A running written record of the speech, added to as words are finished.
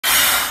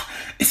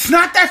It's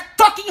not that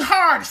fucking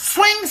hard.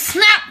 Swing,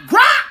 snap,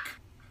 rock.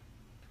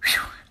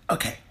 Whew.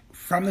 Okay,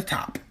 from the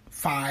top.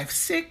 5,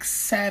 6,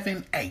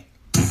 7, 8.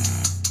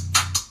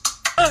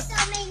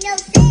 That make no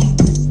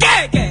sense.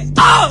 Yeah.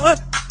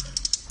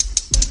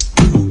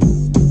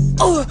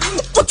 Oh,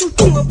 what you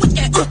doing with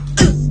that?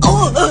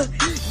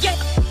 Yeah.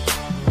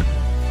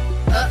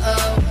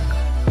 Uh-oh.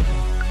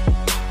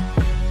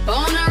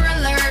 Boner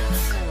alert.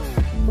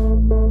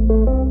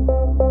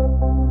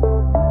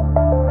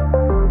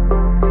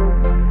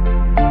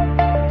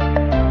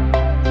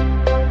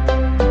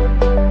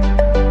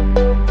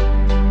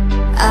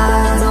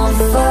 I don't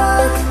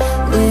fuck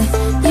with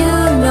you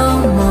no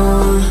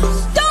more.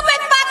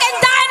 Stupid fucking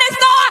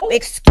dinosaur!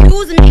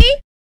 Excuse me?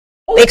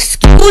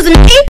 Excuse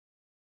me?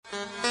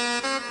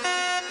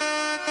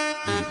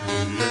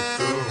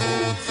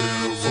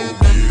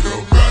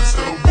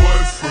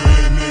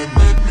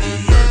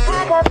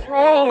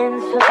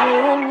 Plans for me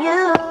and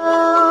you.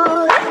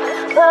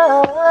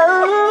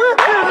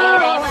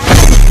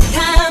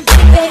 Time,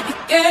 baby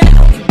girl,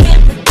 we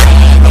can't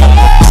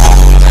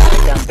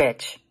Dumb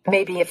bitch.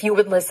 Maybe if you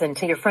would listen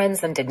to your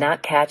friends and did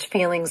not catch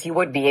feelings, you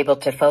would be able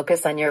to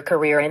focus on your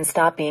career and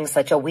stop being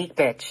such a weak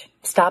bitch.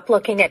 Stop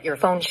looking at your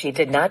phone. She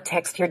did not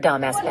text your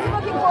dumbass What are you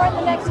back. looking for in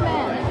the next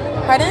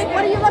man? Pardon?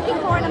 What are you looking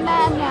for in a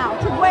man now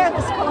to wear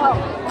this cologne?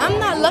 I'm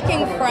not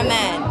looking for a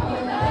man.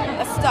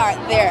 Let's start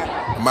there.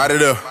 I'm out of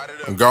there.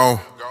 I'm gone.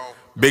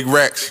 Big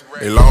racks,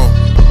 they long.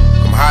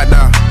 I'm hot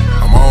now.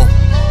 I'm on.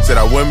 Said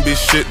I wouldn't be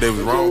shit, they was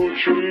wrong.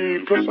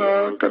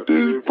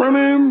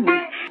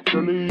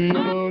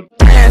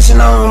 dancing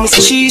on me,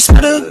 so she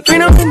smelled the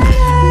green on me.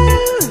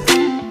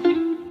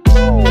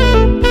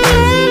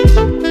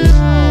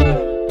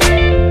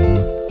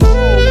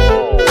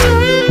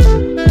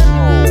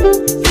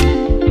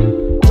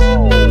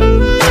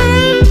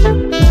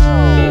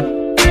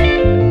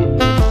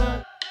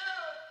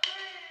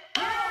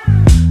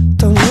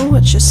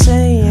 You're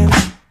saying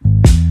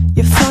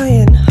you're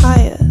flying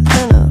higher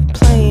than a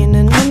plane,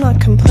 and I'm not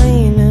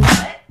complaining.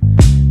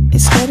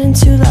 It's getting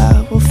too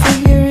loud, we'll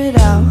figure it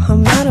out.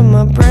 I'm out of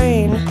my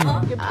brain. I'm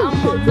on the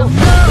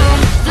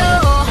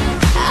floor.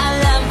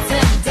 I love to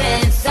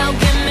dance, so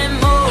give me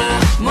more,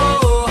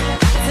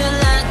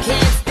 till I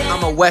can't stand.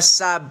 I'm a West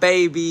Side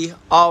baby.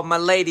 All my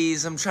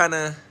ladies, I'm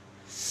tryna.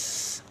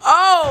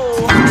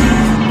 Oh!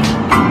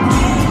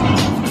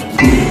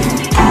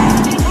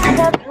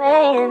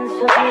 Plans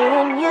for me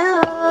and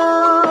you.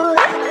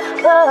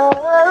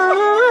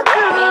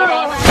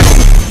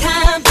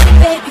 Time,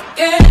 baby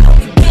girl,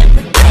 we can't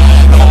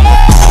pretend.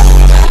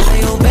 Play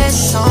your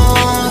best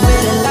song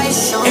with the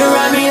lights on. You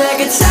ride me like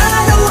a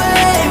tidal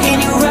wave.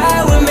 Can you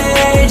ride with me?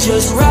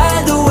 Just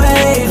ride the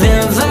wave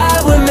and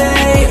vibe with me.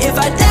 If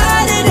I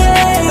die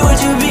today, would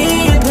you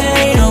be in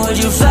pain, or would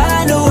you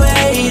find a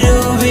way to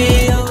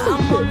be okay?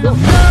 I'm on the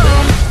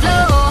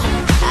floor.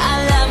 I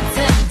love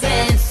to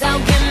dance, so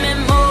give me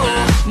more,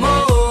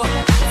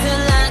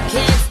 till I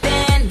can't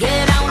stand.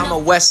 Get on. I'm a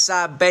West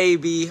Side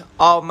baby.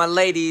 All my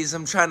ladies,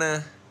 I'm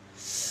tryna.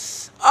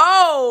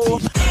 Oh!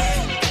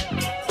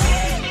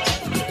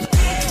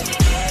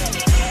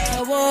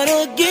 I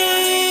wanna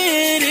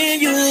get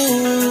in you.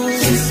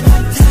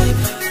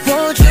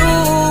 Want you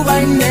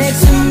right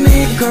next to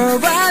me, girl.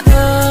 Ride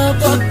the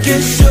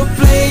fucking should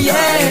play,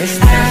 yeah.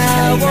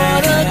 I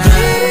wanna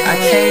get I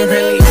can't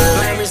really explain.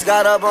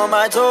 Got up on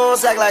my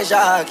toes, act like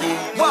Shocky.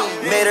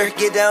 Made her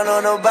get down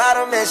on the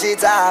bottom and she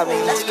tied me.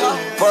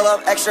 Pull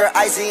up extra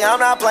icy, I'm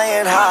not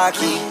playing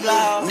hockey.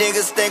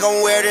 Niggas think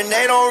I'm weird and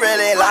they don't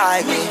really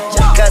like me.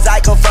 Cause I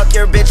can fuck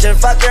your bitch and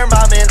fuck your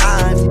mom and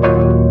aunt.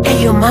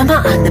 Hey, your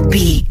mama on the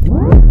beat.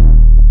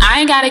 I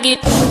ain't gotta get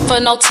for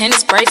no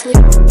tennis bracelet.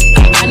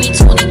 I need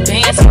 20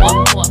 bands for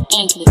an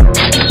anklet.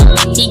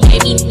 He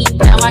gave me heat,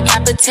 now I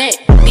got protect.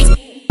 These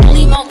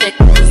only want that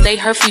cause they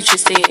her future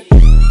said.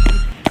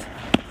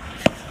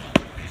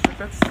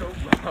 That's so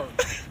loud.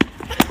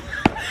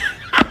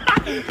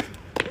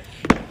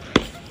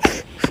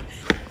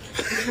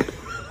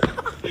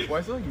 Why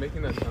is it like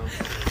making that sound?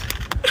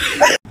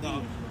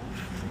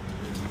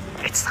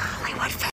 It's the Hollywood